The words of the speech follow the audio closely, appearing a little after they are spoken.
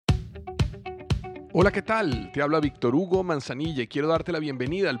Hola, ¿qué tal? Te habla Víctor Hugo Manzanilla y quiero darte la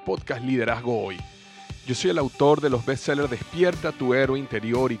bienvenida al podcast Liderazgo Hoy. Yo soy el autor de los bestsellers Despierta tu héroe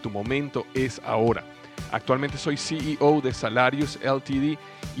interior y Tu momento es ahora. Actualmente soy CEO de Salarius Ltd.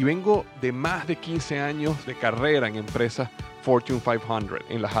 y vengo de más de 15 años de carrera en empresas Fortune 500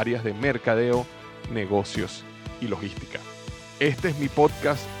 en las áreas de mercadeo, negocios y logística. Este es mi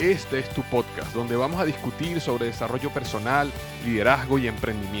podcast, este es tu podcast, donde vamos a discutir sobre desarrollo personal, liderazgo y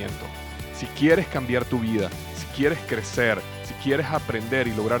emprendimiento. Si quieres cambiar tu vida, si quieres crecer, si quieres aprender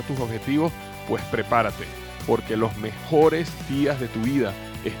y lograr tus objetivos, pues prepárate, porque los mejores días de tu vida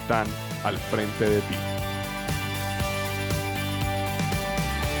están al frente de ti.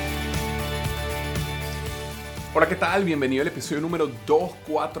 Hola, ¿qué tal? Bienvenido al episodio número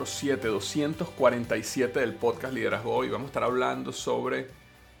 247 del podcast Liderazgo Hoy. Vamos a estar hablando sobre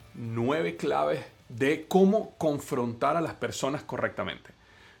 9 claves de cómo confrontar a las personas correctamente.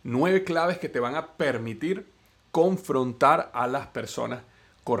 9 claves que te van a permitir confrontar a las personas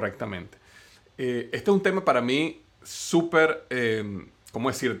correctamente. Este es un tema para mí súper, ¿cómo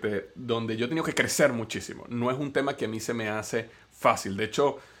decirte? Donde yo he tenido que crecer muchísimo. No es un tema que a mí se me hace fácil. De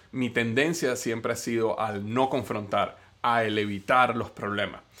hecho, mi tendencia siempre ha sido al no confrontar, a evitar los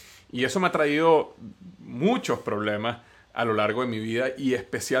problemas. Y eso me ha traído muchos problemas a lo largo de mi vida y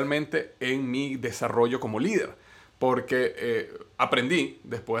especialmente en mi desarrollo como líder. Porque aprendí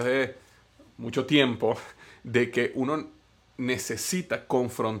después de mucho tiempo de que uno necesita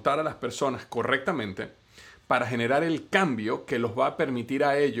confrontar a las personas correctamente para generar el cambio que los va a permitir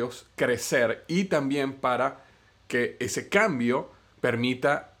a ellos crecer y también para que ese cambio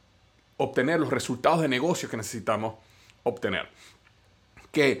permita obtener los resultados de negocio que necesitamos obtener.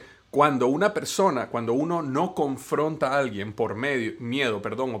 Que cuando uno no confronta a alguien por miedo,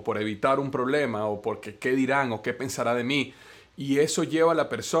 o por evitar un problema, o porque qué dirán o qué pensará de mí, y eso lleva a la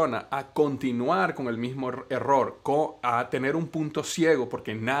persona a continuar con el mismo error, a tener un punto ciego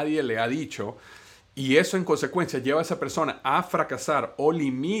porque nadie le ha dicho, y eso en consecuencia lleva a esa persona a fracasar o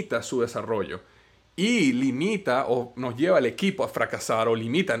limita su desarrollo, y limita o nos lleva al equipo a fracasar o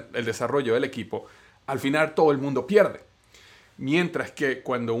limita el desarrollo del equipo, al final todo el mundo pierde. Mientras que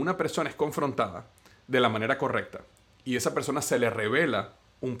cuando una persona es confrontada de la manera correcta y esa persona se le revela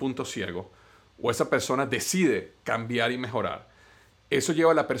un punto ciego o esa persona decide cambiar y mejorar, eso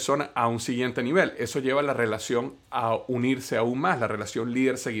lleva a la persona a un siguiente nivel. Eso lleva a la relación a unirse aún más, la relación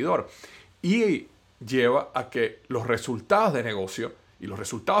líder-seguidor. Y lleva a que los resultados de negocio y los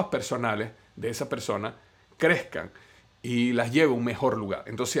resultados personales de esa persona crezcan y las lleve a un mejor lugar.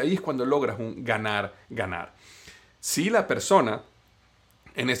 Entonces ahí es cuando logras un ganar-ganar. Si la persona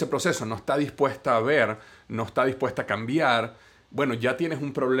en ese proceso no está dispuesta a ver, no está dispuesta a cambiar, bueno, ya tienes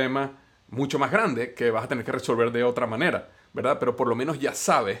un problema mucho más grande que vas a tener que resolver de otra manera, ¿verdad? Pero por lo menos ya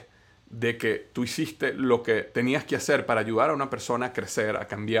sabes de que tú hiciste lo que tenías que hacer para ayudar a una persona a crecer, a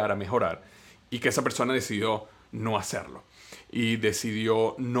cambiar, a mejorar, y que esa persona decidió no hacerlo y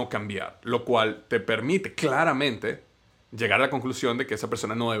decidió no cambiar, lo cual te permite claramente llegar a la conclusión de que esa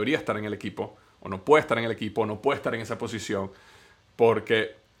persona no debería estar en el equipo, o no puede estar en el equipo, o no puede estar en esa posición,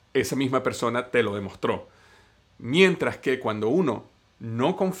 porque esa misma persona te lo demostró. Mientras que cuando uno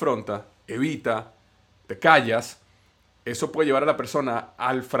no confronta, evita, te callas, eso puede llevar a la persona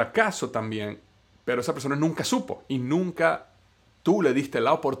al fracaso también, pero esa persona nunca supo y nunca tú le diste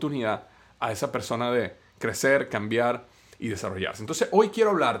la oportunidad a esa persona de crecer, cambiar y desarrollarse. Entonces hoy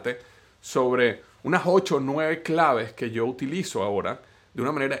quiero hablarte sobre unas 8 o 9 claves que yo utilizo ahora de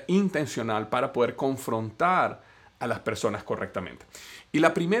una manera intencional para poder confrontar a las personas correctamente. Y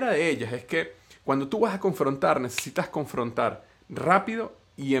la primera de ellas es que cuando tú vas a confrontar, necesitas confrontar rápido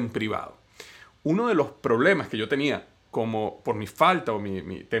y en privado. Uno de los problemas que yo tenía como por mi falta o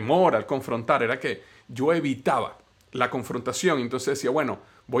mi temor al confrontar era que yo evitaba la confrontación. Entonces decía, bueno,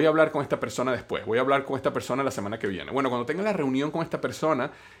 voy a hablar con esta persona después, voy a hablar con esta persona la semana que viene. Bueno, cuando tenga la reunión con esta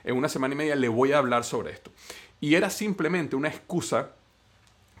persona, en una semana y media le voy a hablar sobre esto. Y era simplemente una excusa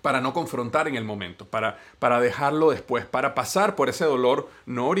para no confrontar en el momento, para dejarlo después, para pasar por ese dolor,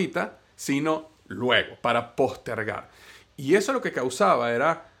 no ahorita, sino luego, para postergar. Y eso lo que causaba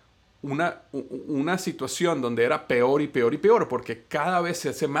era una situación donde era peor y peor y peor, porque cada vez se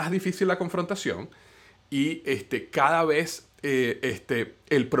hace más difícil la confrontación y cada vez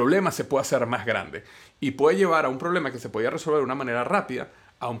el problema se puede hacer más grande y puede llevar a un problema que se podía resolver de una manera rápida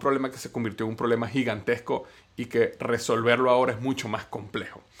a un problema que se convirtió en un problema gigantesco y que resolverlo ahora es mucho más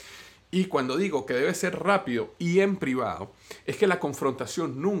complejo. Y cuando digo que debe ser rápido y en privado, es que la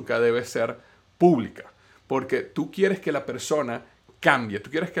confrontación nunca debe ser pública, porque tú quieres que la persona cambie, tú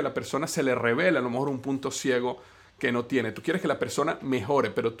quieres que a la persona se le revele a lo mejor un punto ciego que no tiene. Tú quieres que la persona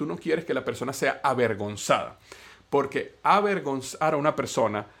mejore, pero tú no quieres que la persona sea avergonzada. Porque avergonzar a una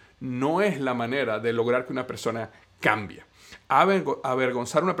persona no es la manera de lograr que una persona cambie.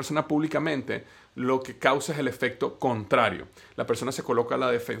 Avergonzar a una persona públicamente lo que causa es el efecto contrario. La persona se coloca a la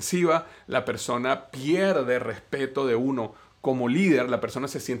defensiva, la persona pierde respeto de uno como líder, la persona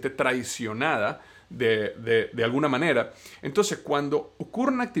se siente traicionada de alguna manera. Entonces, cuando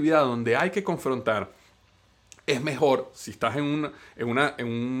ocurre una actividad donde hay que confrontar, es mejor, si estás en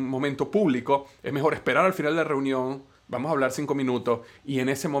un momento público, es mejor esperar al final de la reunión, vamos a hablar 5 minutos, y en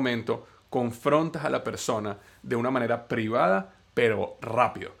ese momento confrontas a la persona de una manera privada, pero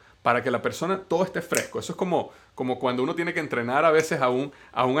rápido, para que la persona todo esté fresco. Eso es como cuando uno tiene que entrenar a veces a un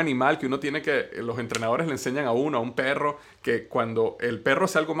animal, que uno tiene que, los entrenadores le enseñan a uno, a un perro, que cuando el perro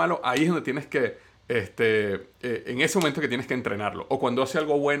hace algo malo, ahí es donde tienes que, en ese momento que tienes que entrenarlo. O cuando hace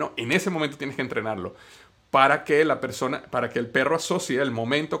algo bueno, en ese momento tienes que entrenarlo. Para que el perro asocie el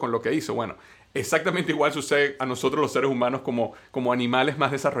momento con lo que hizo. Bueno, exactamente igual sucede a nosotros los seres humanos como animales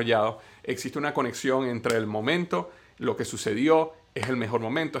más desarrollados. Existe una conexión entre el momento, lo que sucedió, es el mejor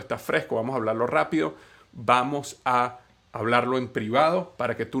momento, está fresco, vamos a hablarlo rápido, vamos a hablarlo en privado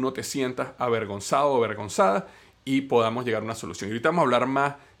para que tú no te sientas avergonzado o avergonzada y podamos llegar a una solución. Y ahorita vamos a hablar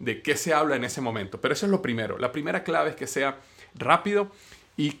más de qué se habla en ese momento, pero eso es lo primero. La primera clave es que sea rápido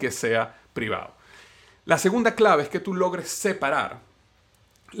y que sea privado. La segunda clave es que tú logres separar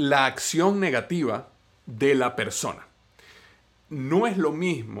la acción negativa de la persona. No es lo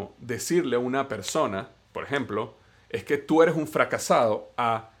mismo decirle a una persona, por ejemplo, es que tú eres un fracasado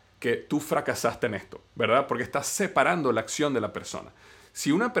a que tú fracasaste en esto, ¿verdad? Porque estás separando la acción de la persona.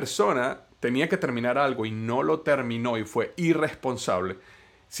 Si una persona tenía que terminar algo y no lo terminó y fue irresponsable,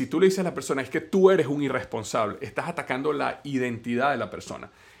 si tú le dices a la persona es que tú eres un irresponsable, estás atacando la identidad de la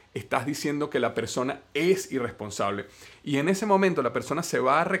persona. Estás diciendo que la persona es irresponsable. Y en ese momento la persona se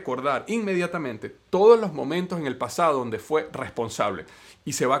va a recordar inmediatamente todos los momentos en el pasado donde fue responsable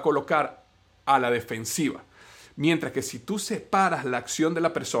y se va a colocar a la defensiva. Mientras que si tú separas la acción de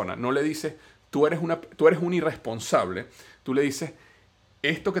la persona, no le dices tú eres un irresponsable, tú le dices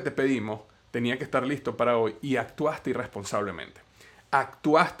esto que te pedimos tenía que estar listo para hoy y actuaste irresponsablemente.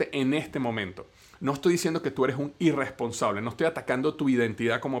 Actuaste en este momento. No estoy diciendo que tú eres un irresponsable, no estoy atacando tu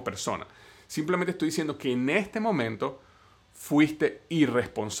identidad como persona. Simplemente estoy diciendo que en este momento fuiste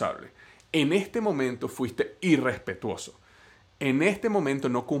irresponsable. En este momento fuiste irrespetuoso. En este momento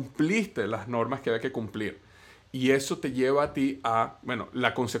no cumpliste las normas que había que cumplir. Y eso te lleva a ti a,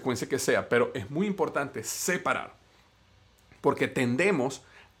 la consecuencia que sea. Pero es muy importante separar. Porque tendemos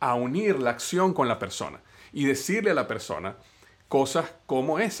a unir la acción con la persona. Y decirle a la persona cosas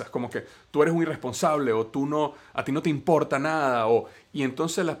como esas, como que tú eres un irresponsable o a ti no te importa nada, y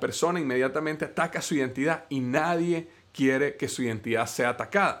entonces la persona inmediatamente ataca su identidad y nadie quiere que su identidad sea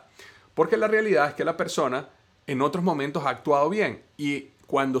atacada. Porque la realidad es que la persona en otros momentos ha actuado bien y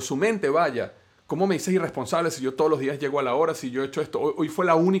cuando su mente vaya, ¿cómo me dices irresponsable si yo todos los días llego a la hora, si yo he hecho esto, hoy fue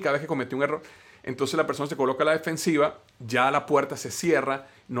la única vez que cometí un error? Entonces la persona se coloca a la defensiva, ya la puerta se cierra,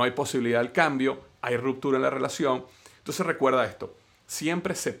 no hay posibilidad del cambio, hay ruptura en la relación. Entonces recuerda esto,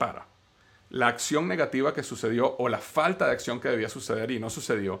 siempre separa la acción negativa que sucedió o la falta de acción que debía suceder y no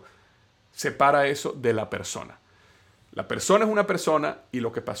sucedió, separa eso de la persona. La persona es una persona y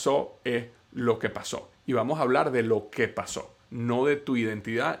lo que pasó es lo que pasó. Y vamos a hablar de lo que pasó, no de tu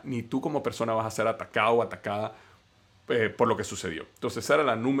identidad, ni tú como persona vas a ser atacado o atacada por lo que sucedió. Entonces esa era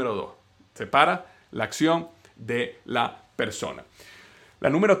la número 2. Separa la acción de la persona. La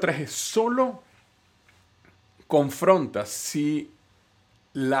número 3 es solo confronta si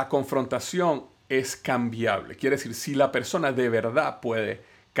la confrontación es cambiable. Quiere decir, si la persona de verdad puede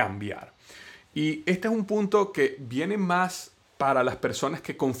cambiar. Y este es un punto que viene más para las personas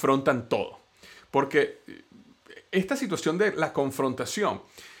que confrontan todo. Porque esta situación de la confrontación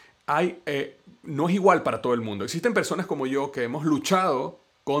no es igual para todo el mundo. Existen personas como yo que hemos luchado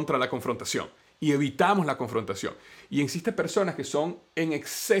contra la confrontación y evitamos la confrontación. Y existen personas que son en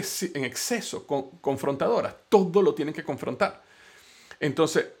exceso confrontadoras. Todo lo tienen que confrontar.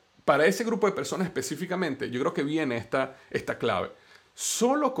 Entonces, para ese grupo de personas específicamente, yo creo que viene esta clave.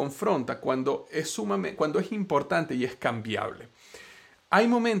 Solo confronta cuando es importante y es cambiable. Hay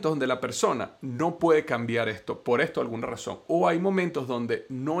momentos donde la persona no puede cambiar esto, por alguna razón. O hay momentos donde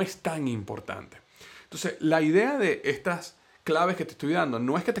no es tan importante. Entonces, la idea de estas claves que te estoy dando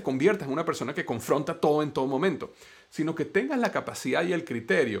no es que te conviertas en una persona que confronta todo en todo momento, sino que tengas la capacidad y el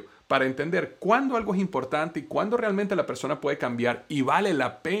criterio para entender cuándo algo es importante y cuándo realmente la persona puede cambiar y vale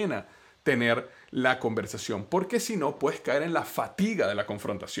la pena tener la conversación, porque si no puedes caer en la fatiga de la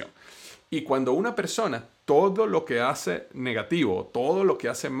confrontación. Y cuando una persona todo lo que hace negativo, todo lo que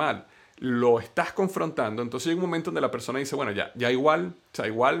hace mal, lo estás confrontando, entonces hay un momento donde la persona dice, bueno, ya igual, o sea,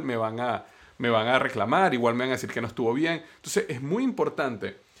 igual me van a reclamar, igual me van a decir que no estuvo bien. Entonces es muy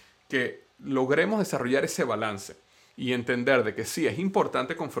importante que logremos desarrollar ese balance y entender de que sí, es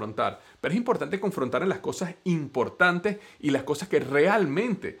importante confrontar, pero es importante confrontar en las cosas importantes y las cosas que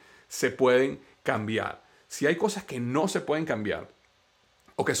realmente se pueden cambiar. Si hay cosas que no se pueden cambiar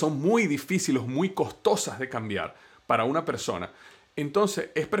o que son muy difíciles, muy costosas de cambiar para una persona, entonces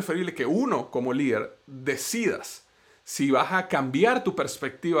es preferible que uno como líder decidas si vas a cambiar tu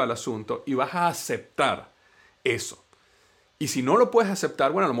perspectiva del asunto y vas a aceptar eso. Y si no lo puedes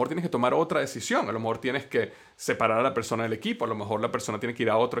aceptar, bueno, a lo mejor tienes que tomar otra decisión. A lo mejor tienes que separar a la persona del equipo. A lo mejor la persona tiene que ir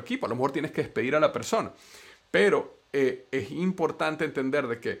a otro equipo. A lo mejor tienes que despedir a la persona. Pero es importante entender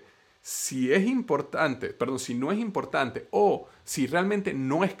de que si es importante, perdón, si no es importante o si realmente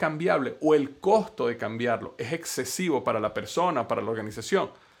no es cambiable o el costo de cambiarlo es excesivo para la persona, para la organización,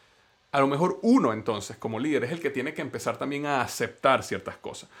 a lo mejor uno entonces como líder es el que tiene que empezar también a aceptar ciertas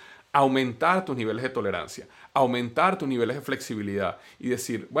cosas, aumentar tus niveles de tolerancia, aumentar tus niveles de flexibilidad y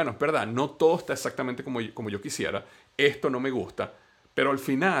decir, bueno, es verdad, no todo está exactamente como yo quisiera, esto no me gusta, pero al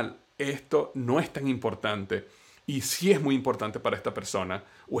final esto no es tan importante y sí es muy importante para esta persona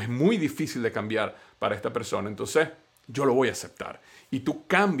o es muy difícil de cambiar para esta persona, entonces yo lo voy a aceptar. Y tú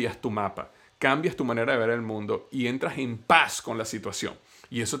cambias tu mapa, cambias tu manera de ver el mundo y entras en paz con la situación.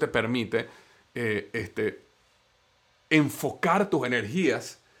 Y eso te permite enfocar tus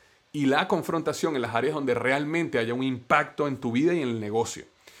energías y la confrontación en las áreas donde realmente haya un impacto en tu vida y en el negocio.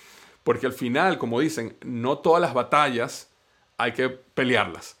 Porque al final, como dicen, no todas las batallas hay que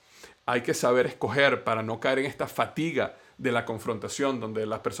pelearlas. Hay que saber escoger para no caer en esta fatiga de la confrontación donde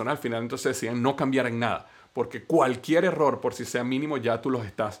las personas al final entonces deciden no cambiar en nada. Porque cualquier error, por si sea mínimo, ya tú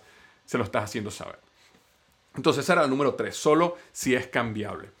se lo estás haciendo saber. Entonces esa era la número 3, solo si es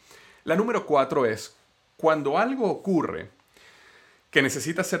cambiable. La número 4 es, cuando algo ocurre que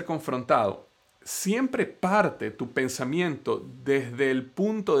necesita ser confrontado, siempre parte tu pensamiento desde el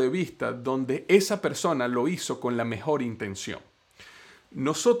punto de vista donde esa persona lo hizo con la mejor intención.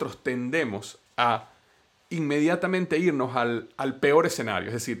 Nosotros tendemos a inmediatamente irnos al peor escenario.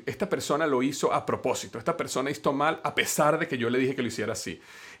 Es decir, esta persona lo hizo a propósito. Esta persona hizo mal a pesar de que yo le dije que lo hiciera así.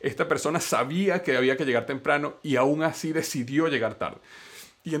 Esta persona sabía que había que llegar temprano y aún así decidió llegar tarde.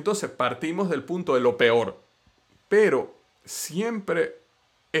 Y entonces partimos del punto de lo peor. Pero siempre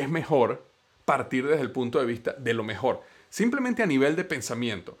es mejor partir desde el punto de vista de lo mejor. Simplemente a nivel de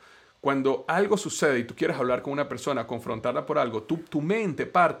pensamiento. Cuando algo sucede y tú quieres hablar con una persona, confrontarla por algo, tu mente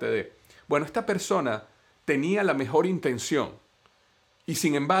parte de, bueno, esta persona tenía la mejor intención y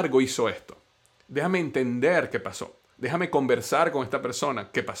sin embargo hizo esto. Déjame entender qué pasó. Déjame conversar con esta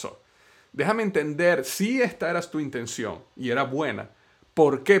persona qué pasó. Déjame entender si esta era tu intención y era buena,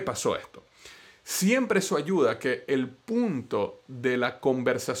 por qué pasó esto. Siempre eso ayuda a que el punto de la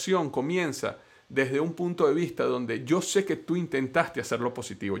conversación comienza desde un punto de vista donde yo sé que tú intentaste hacerlo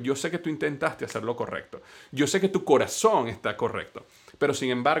positivo, yo sé que tú intentaste hacerlo correcto, yo sé que tu corazón está correcto, pero sin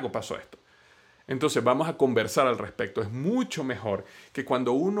embargo pasó esto. Entonces vamos a conversar al respecto. Es mucho mejor que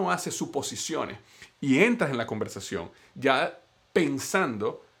cuando uno hace suposiciones y entras en la conversación ya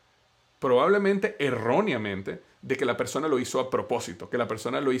pensando, probablemente erróneamente, de que la persona lo hizo a propósito, que la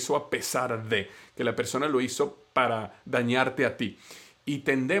persona lo hizo a pesar de, que la persona lo hizo para dañarte a ti. Y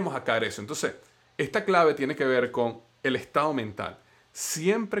tendemos a caer eso. Entonces, esta clave tiene que ver con el estado mental.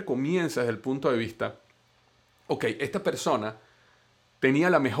 Siempre comienza desde el punto de vista, ok, esta persona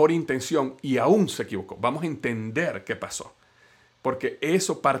tenía la mejor intención y aún se equivocó. Vamos a entender qué pasó. Porque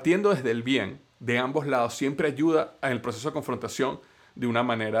eso, partiendo desde el bien de ambos lados, siempre ayuda en el proceso de confrontación de una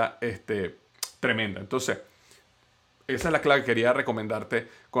manera tremenda. Entonces, esa es la clave que quería recomendarte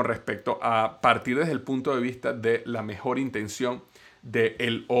con respecto a partir desde el punto de vista de la mejor intención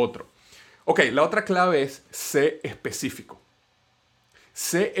del otro. Ok, la otra clave es sé específico.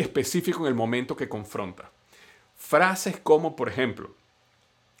 Sé específico en el momento que confronta. Frases como, por ejemplo,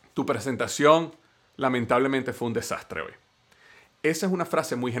 tu presentación lamentablemente fue un desastre hoy. Esa es una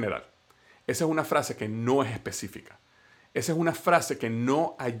frase muy general. Esa es una frase que no es específica. Esa es una frase que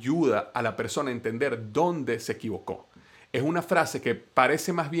no ayuda a la persona a entender dónde se equivocó. Es una frase que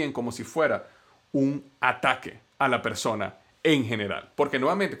parece más bien como si fuera un ataque a la persona en general. Porque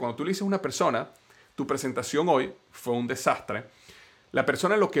nuevamente, cuando tú le dices a una persona, tu presentación hoy fue un desastre, la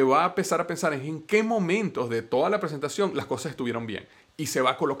persona lo que va a empezar a pensar es en qué momentos de toda la presentación las cosas estuvieron bien y se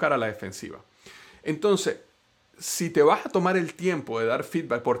va a colocar a la defensiva. Entonces, si te vas a tomar el tiempo de dar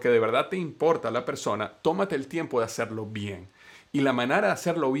feedback porque de verdad te importa la persona, tómate el tiempo de hacerlo bien. Y la manera de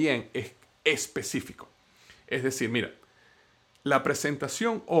hacerlo bien es específico. Es decir, mira, la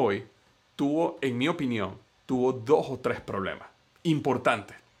presentación hoy tuvo, en mi opinión, tuvo 2 o 3 problemas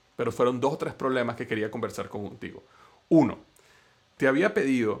importantes, pero fueron 2 o 3 problemas que quería conversar contigo. Uno, te había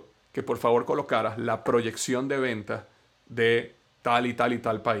pedido que por favor colocaras la proyección de ventas de tal y tal y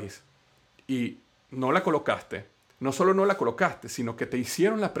tal país y no la colocaste. No solo no la colocaste, sino que te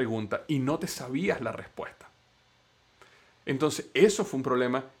hicieron la pregunta y no te sabías la respuesta. Entonces, eso fue un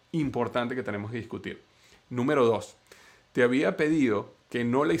problema importante que tenemos que discutir. Número 2, te había pedido que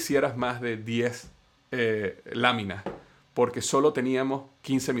no le hicieras más de 10 láminas, porque solo teníamos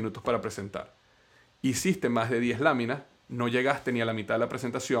 15 minutos para presentar. Hiciste más de 10 láminas, no llegaste ni a la mitad de la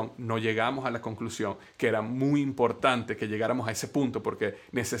presentación, no llegamos a la conclusión, que era muy importante que llegáramos a ese punto, porque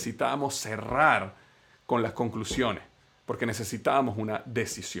necesitábamos cerrar con las conclusiones, porque necesitábamos una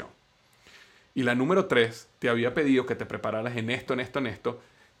decisión. Y la número 3, te había pedido que te prepararas en esto,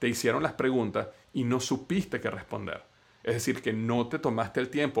 te hicieron las preguntas y no supiste qué responder. Es decir, que no te tomaste el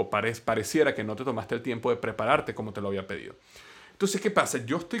tiempo, pareciera que no te tomaste el tiempo de prepararte como te lo había pedido. Entonces, ¿qué pasa?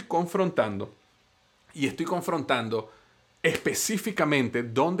 Yo estoy confrontando específicamente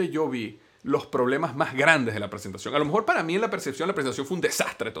donde yo vi los problemas más grandes de la presentación. A lo mejor para mí en la percepción la presentación fue un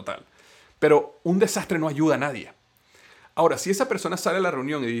desastre total, pero un desastre no ayuda a nadie. Ahora, si esa persona sale a la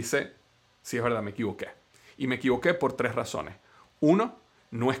reunión y dice, sí, es verdad, me equivoqué. Y me equivoqué por 3 razones. 1,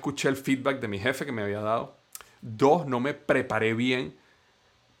 no escuché el feedback de mi jefe que me había dado. 2, no me preparé bien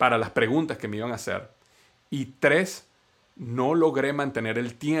para las preguntas que me iban a hacer. Y 3, no logré mantener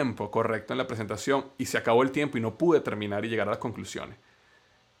el tiempo correcto en la presentación y se acabó el tiempo y no pude terminar y llegar a las conclusiones.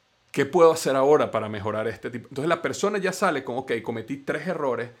 ¿Qué puedo hacer ahora para mejorar este tipo? Entonces la persona ya sale con, ok, cometí 3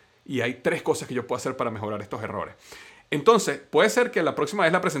 errores y hay 3 cosas que yo puedo hacer para mejorar estos errores. Entonces, puede ser que la próxima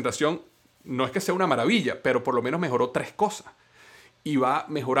vez la presentación no es que sea una maravilla, pero por lo menos mejoró 3 cosas. Y va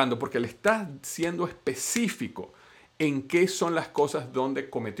mejorando porque le estás siendo específico en qué son las cosas donde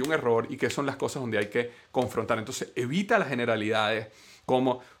cometió un error y qué son las cosas donde hay que confrontar. Entonces, evita las generalidades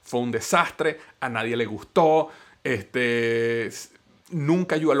como fue un desastre, a nadie le gustó,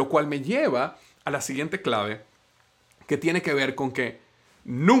 nunca ayuda, lo cual me lleva a la siguiente clave que tiene que ver con que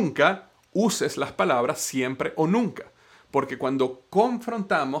nunca uses las palabras siempre o nunca. Porque cuando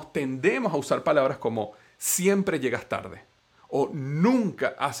confrontamos tendemos a usar palabras como siempre llegas tarde o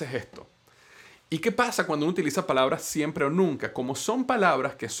nunca haces esto. ¿Y qué pasa cuando uno utiliza palabras siempre o nunca? Como son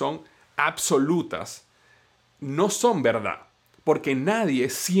palabras que son absolutas, no son verdad. Porque nadie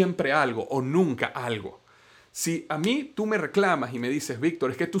es siempre algo o nunca algo. Si a mí tú me reclamas y me dices,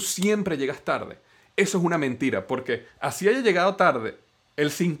 Víctor, es que tú siempre llegas tarde, eso es una mentira. Porque así haya llegado tarde el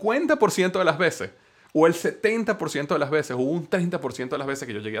 50% de las veces, o el 70% de las veces, o un 30% de las veces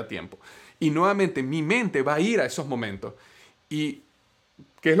que yo llegué a tiempo. Y nuevamente mi mente va a ir a esos momentos. ¿Y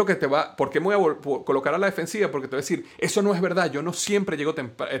qué es lo que te va? ¿Por qué me voy a colocar a la defensiva? Porque te voy a decir, eso no es verdad, yo no siempre llego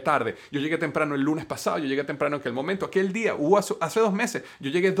tarde. Yo llegué temprano el lunes pasado, yo llegué temprano en aquel momento, aquel día, hace 2 meses,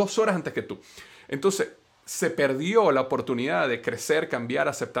 yo llegué 2 horas antes que tú. Entonces, se perdió la oportunidad de crecer, cambiar,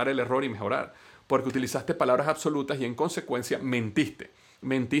 aceptar el error y mejorar. Porque utilizaste palabras absolutas y en consecuencia mentiste.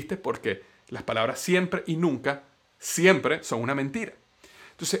 Mentiste porque las palabras siempre y nunca, siempre son una mentira.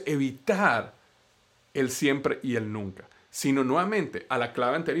 Entonces, evitar el siempre y el nunca. Sino nuevamente, a la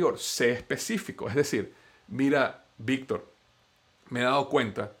clave anterior, sé específico. Es decir, mira, Víctor, me he dado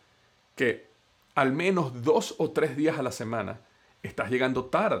cuenta que al menos 2 o 3 días a la semana estás llegando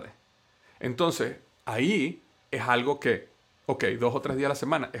tarde. Entonces, ahí es algo que, ok, 2 o 3 días a la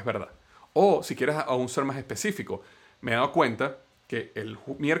semana, es verdad. O si quieres aún ser más específico, me he dado cuenta que el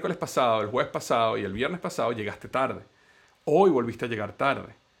miércoles pasado, el jueves pasado y el viernes pasado llegaste tarde. Hoy volviste a llegar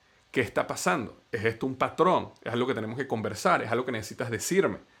tarde. ¿Qué está pasando? ¿Es esto un patrón? Es algo que tenemos que conversar, es algo que necesitas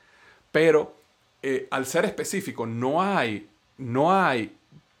decirme. Pero al ser específico no hay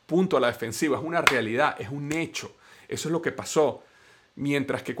punto a la defensiva, es una realidad, es un hecho. Eso es lo que pasó.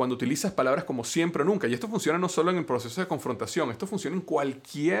 Mientras que cuando utilizas palabras como siempre o nunca, y esto funciona no solo en el proceso de confrontación, esto funciona en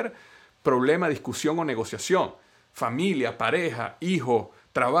cualquier problema, discusión o negociación. Familia, pareja, hijo,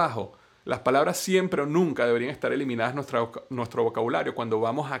 trabajo. Las palabras siempre o nunca deberían estar eliminadas de nuestro vocabulario cuando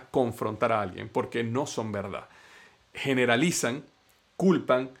vamos a confrontar a alguien, porque no son verdad. Generalizan,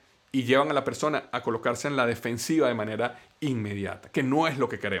 culpan y llevan a la persona a colocarse en la defensiva de manera inmediata, que no es lo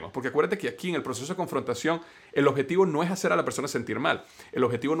que queremos. Porque acuérdate que aquí en el proceso de confrontación el objetivo no es hacer a la persona sentir mal, el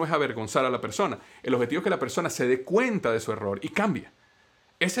objetivo no es avergonzar a la persona, el objetivo es que la persona se dé cuenta de su error y cambie.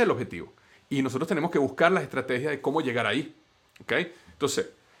 Ese es el objetivo. Y nosotros tenemos que buscar las estrategias de cómo llegar ahí. ¿Okay? Entonces,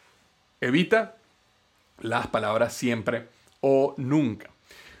 evita las palabras siempre o nunca.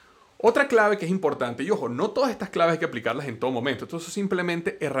 Otra clave que es importante, y ojo, no todas estas claves hay que aplicarlas en todo momento. Esto son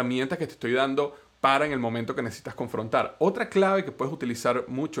simplemente herramientas que te estoy dando para en el momento que necesitas confrontar. Otra clave que puedes utilizar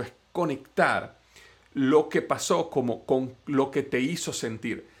mucho es conectar lo que pasó como con lo que te hizo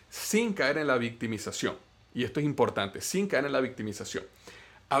sentir, sin caer en la victimización. Y esto es importante, sin caer en la victimización.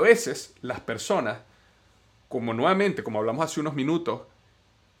 A veces las personas, como nuevamente, como hablamos hace unos minutos,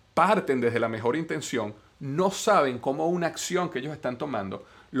 parten desde la mejor intención, no saben cómo una acción que ellos están tomando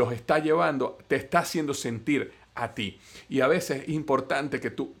los está llevando, te está haciendo sentir a ti. Y a veces es importante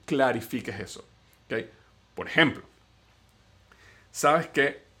que tú clarifiques eso. ¿Okay? Por ejemplo, sabes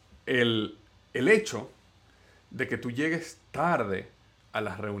que el hecho de que tú llegues tarde a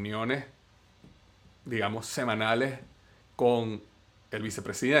las reuniones, digamos, semanales con el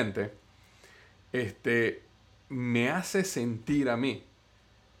vicepresidente, me hace sentir a mí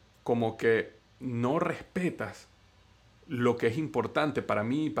como que no respetas lo que es importante para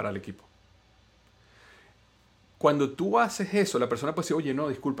mí y para el equipo. Cuando tú haces eso, la persona puede decir, oye, no,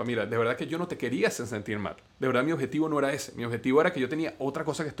 disculpa, mira, de verdad que yo no te quería hacer sentir mal. De verdad mi objetivo no era ese. Mi objetivo era que yo tenía otra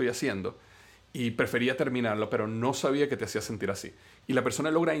cosa que estoy haciendo y prefería terminarlo, pero no sabía que te hacía sentir así. Y la persona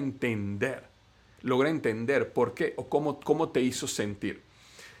logra entender por qué o cómo te hizo sentir.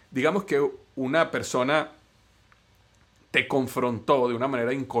 Digamos que una persona te confrontó de una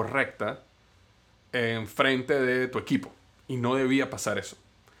manera incorrecta en frente de tu equipo y no debía pasar eso.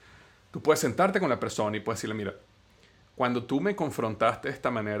 Tú puedes sentarte con la persona y puedes decirle, mira, cuando tú me confrontaste de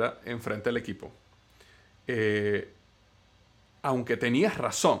esta manera en frente del equipo, aunque tenías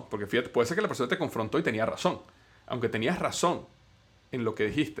razón, porque fíjate, puede ser que la persona te confrontó y tenía razón, aunque tenías razón en lo que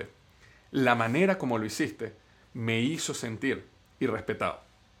dijiste, la manera como lo hiciste me hizo sentir irrespetado,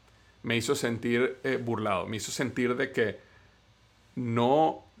 me hizo sentir burlado, me hizo sentir de que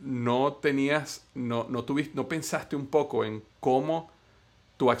no pensaste un poco en cómo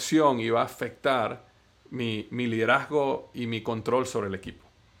tu acción iba a afectar mi liderazgo y mi control sobre el equipo.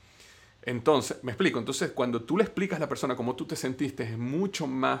 Entonces, me explico. Entonces, cuando tú le explicas a la persona cómo tú te sentiste, es mucho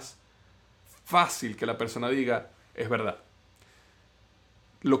más fácil que la persona diga, es verdad.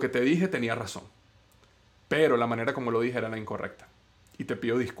 Lo que te dije tenía razón, pero la manera como lo dije era la incorrecta. Y te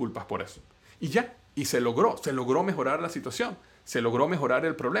pido disculpas por eso. Y ya, y se logró mejorar la situación, se logró mejorar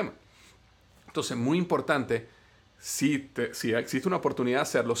el problema. Entonces, muy importante, si existe una oportunidad de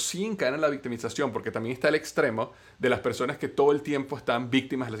hacerlo sin caer en la victimización, porque también está el extremo de las personas que todo el tiempo están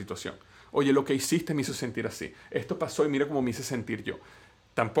víctimas de la situación. Oye, lo que hiciste me hizo sentir así. Esto pasó y mira cómo me hice sentir yo.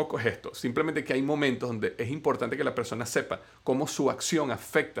 Tampoco es esto. Simplemente que hay momentos donde es importante que la persona sepa cómo su acción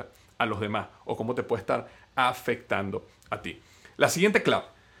afecta a los demás o cómo te puede estar afectando a ti. La siguiente clave.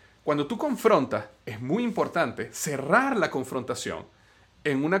 Cuando tú confrontas, es muy importante cerrar la confrontación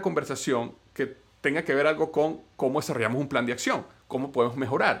en una conversación que tenga que ver algo con cómo desarrollamos un plan de acción, cómo podemos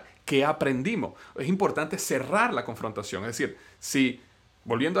mejorar, qué aprendimos. Es importante cerrar la confrontación. Es decir, si,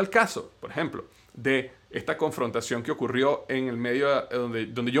 volviendo al caso, por ejemplo, de esta confrontación que ocurrió en el medio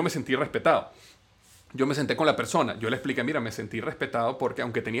donde yo me sentí respetado. Yo me senté con la persona, yo le expliqué, mira, me sentí respetado porque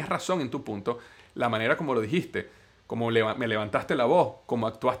aunque tenías razón en tu punto, la manera como lo dijiste, como me levantaste la voz, como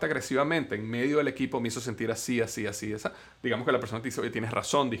actuaste agresivamente en medio del equipo, me hizo sentir así. Digamos que la persona te dice, oye, tienes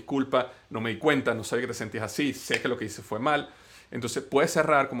razón, disculpa, no me di cuenta, no sabía que te sentías así, sé que lo que hice fue mal. Entonces puedes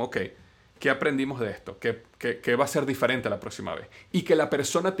cerrar como, ok, ¿qué aprendimos de esto? ¿Qué va a ser diferente la próxima vez? Y que la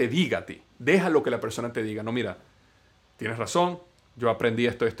persona te diga a ti, déjalo que la persona te diga, no, mira, tienes razón, yo aprendí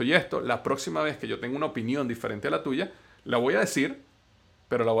esto y esto, la próxima vez que yo tenga una opinión diferente a la tuya, la voy a decir,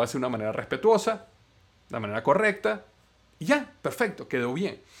 pero la voy a decir de una manera respetuosa, de manera correcta, y ya, perfecto, quedó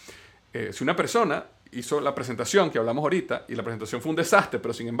bien. Si una persona hizo la presentación que hablamos ahorita, y la presentación fue un desastre,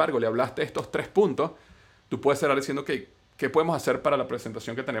 pero sin embargo le hablaste estos 3 puntos, tú puedes cerrar diciendo que, ¿qué podemos hacer para la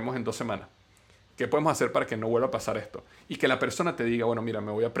presentación que tenemos en 2 semanas? ¿Qué podemos hacer para que no vuelva a pasar esto? Y que la persona te diga, bueno, mira,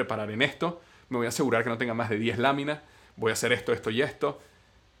 me voy a preparar en esto, me voy a asegurar que no tenga más de 10 láminas, voy a hacer esto, esto y esto.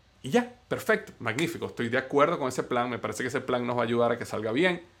 Y ya, perfecto, magnífico, estoy de acuerdo con ese plan, me parece que ese plan nos va a ayudar a que salga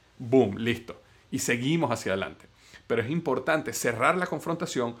bien, boom, listo. Y seguimos hacia adelante. Pero es importante cerrar la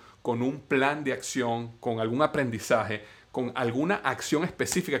confrontación con un plan de acción, con algún aprendizaje, con alguna acción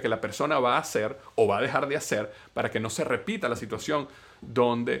específica que la persona va a hacer o va a dejar de hacer para que no se repita la situación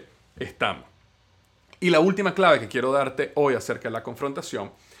donde estamos. Y la última clave que quiero darte hoy acerca de la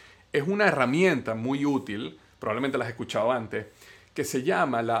confrontación es una herramienta muy útil, probablemente la has escuchado antes, que se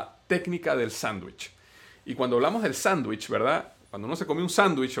llama la técnica del sándwich. Y cuando hablamos del sándwich, ¿verdad? Cuando uno se come un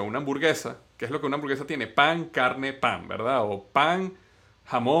sándwich o una hamburguesa, ¿qué es lo que una hamburguesa tiene? Pan, carne, pan, ¿verdad? O pan,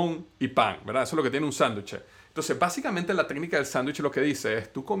 jamón y pan, ¿verdad? Eso es lo que tiene un sándwich. Entonces, básicamente la técnica del sándwich lo que dice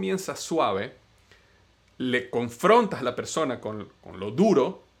es, tú comienzas suave, le confrontas a la persona con lo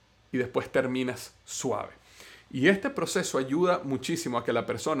duro y después terminas suave. Y este proceso ayuda muchísimo a que la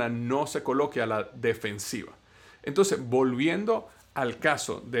persona no se coloque a la defensiva. Entonces, volviendo al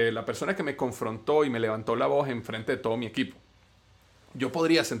caso de la persona que me confrontó y me levantó la voz en frente de todo mi equipo, yo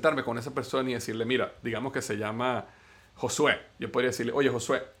podría sentarme con esa persona y decirle, mira, digamos que se llama Josué. Yo podría decirle, oye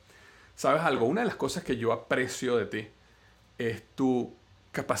Josué, ¿sabes algo? Una de las cosas que yo aprecio de ti es tu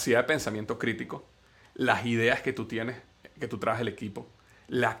capacidad de pensamiento crítico, las ideas que tú tienes, que tú traes el equipo,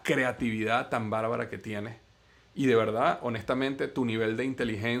 la creatividad tan bárbara que tienes y de verdad, honestamente, tu nivel de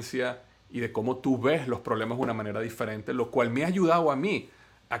inteligencia y de cómo tú ves los problemas de una manera diferente, lo cual me ha ayudado a mí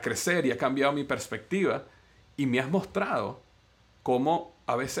a crecer y ha cambiado mi perspectiva y me has mostrado cómo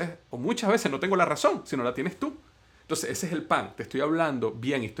a veces o muchas veces no tengo la razón, sino la tienes tú. Entonces ese es el pan, te estoy hablando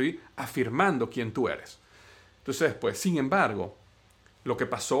bien y estoy afirmando quién tú eres. Entonces después, sin embargo, lo que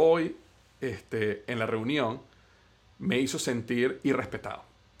pasó hoy en la reunión me hizo sentir irrespetado.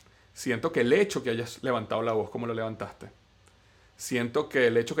 Siento que el hecho que hayas levantado la voz como lo levantaste, siento que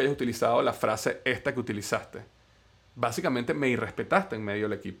el hecho que hayas utilizado la frase esta que utilizaste, básicamente me irrespetaste en medio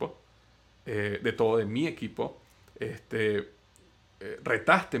del equipo, de mi equipo,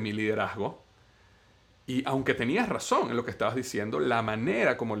 retaste mi liderazgo y aunque tenías razón en lo que estabas diciendo, la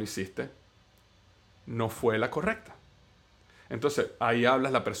manera como lo hiciste no fue la correcta. Entonces, ahí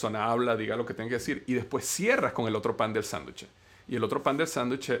hablas, la persona habla, diga lo que tenga que decir y después cierras con el otro pan del sándwich. Y el otro pan del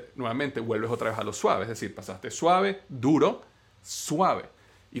sándwich, nuevamente, vuelves otra vez a lo suave. Es decir, pasaste suave, duro, suave.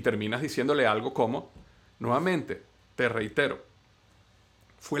 Y terminas diciéndole algo como, nuevamente, te reitero,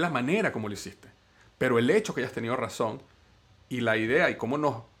 fue la manera como lo hiciste. Pero el hecho que hayas tenido razón y la idea y cómo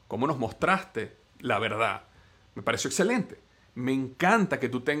nos mostraste la verdad, me pareció excelente. Me encanta que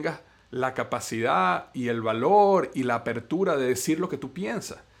tú tengas la capacidad y el valor y la apertura de decir lo que tú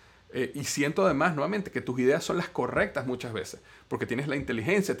piensas. Y siento además, nuevamente, que tus ideas son las correctas muchas veces, porque tienes la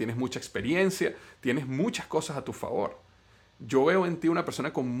inteligencia, tienes mucha experiencia, tienes muchas cosas a tu favor. Yo veo en ti una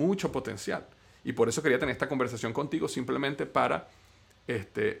persona con mucho potencial y por eso quería tener esta conversación contigo simplemente para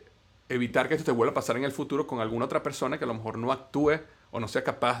evitar que esto te vuelva a pasar en el futuro con alguna otra persona que a lo mejor no actúe o no sea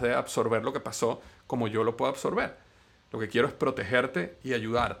capaz de absorber lo que pasó como yo lo puedo absorber. Lo que quiero es protegerte y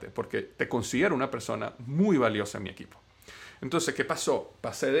ayudarte, porque te considero una persona muy valiosa en mi equipo. Entonces, ¿qué pasó?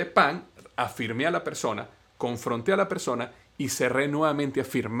 Pasé de pan, afirmé a la persona, confronté a la persona y cerré nuevamente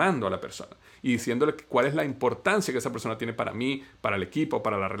afirmando a la persona y diciéndole cuál es la importancia que esa persona tiene para mí, para el equipo,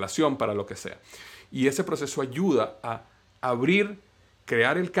 para la relación, para lo que sea. Y ese proceso ayuda a abrir,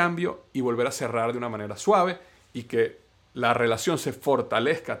 crear el cambio y volver a cerrar de una manera suave y que la relación se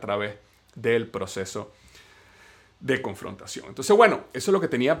fortalezca a través del proceso de confrontación. Entonces, bueno, eso es lo que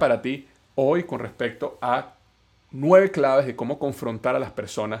tenía para ti hoy con respecto a 9 claves de cómo confrontar a las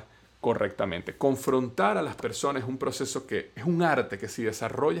personas correctamente. Confrontar a las personas es un proceso que es un arte que si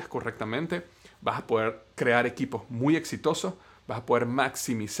desarrollas correctamente vas a poder crear equipos muy exitosos, vas a poder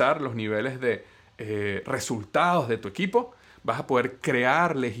maximizar los niveles de resultados de tu equipo, vas a poder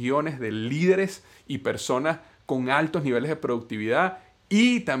crear legiones de líderes y personas con altos niveles de productividad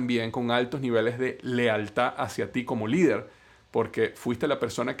y también con altos niveles de lealtad hacia ti como líder, porque fuiste la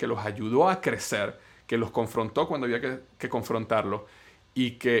persona que los ayudó a crecer, que los confrontó cuando había que confrontarlos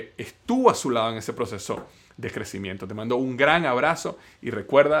y que estuvo a su lado en ese proceso de crecimiento. Te mando un gran abrazo y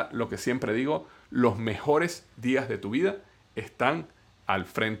recuerda lo que siempre digo, los mejores días de tu vida están al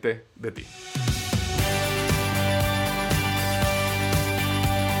frente de ti.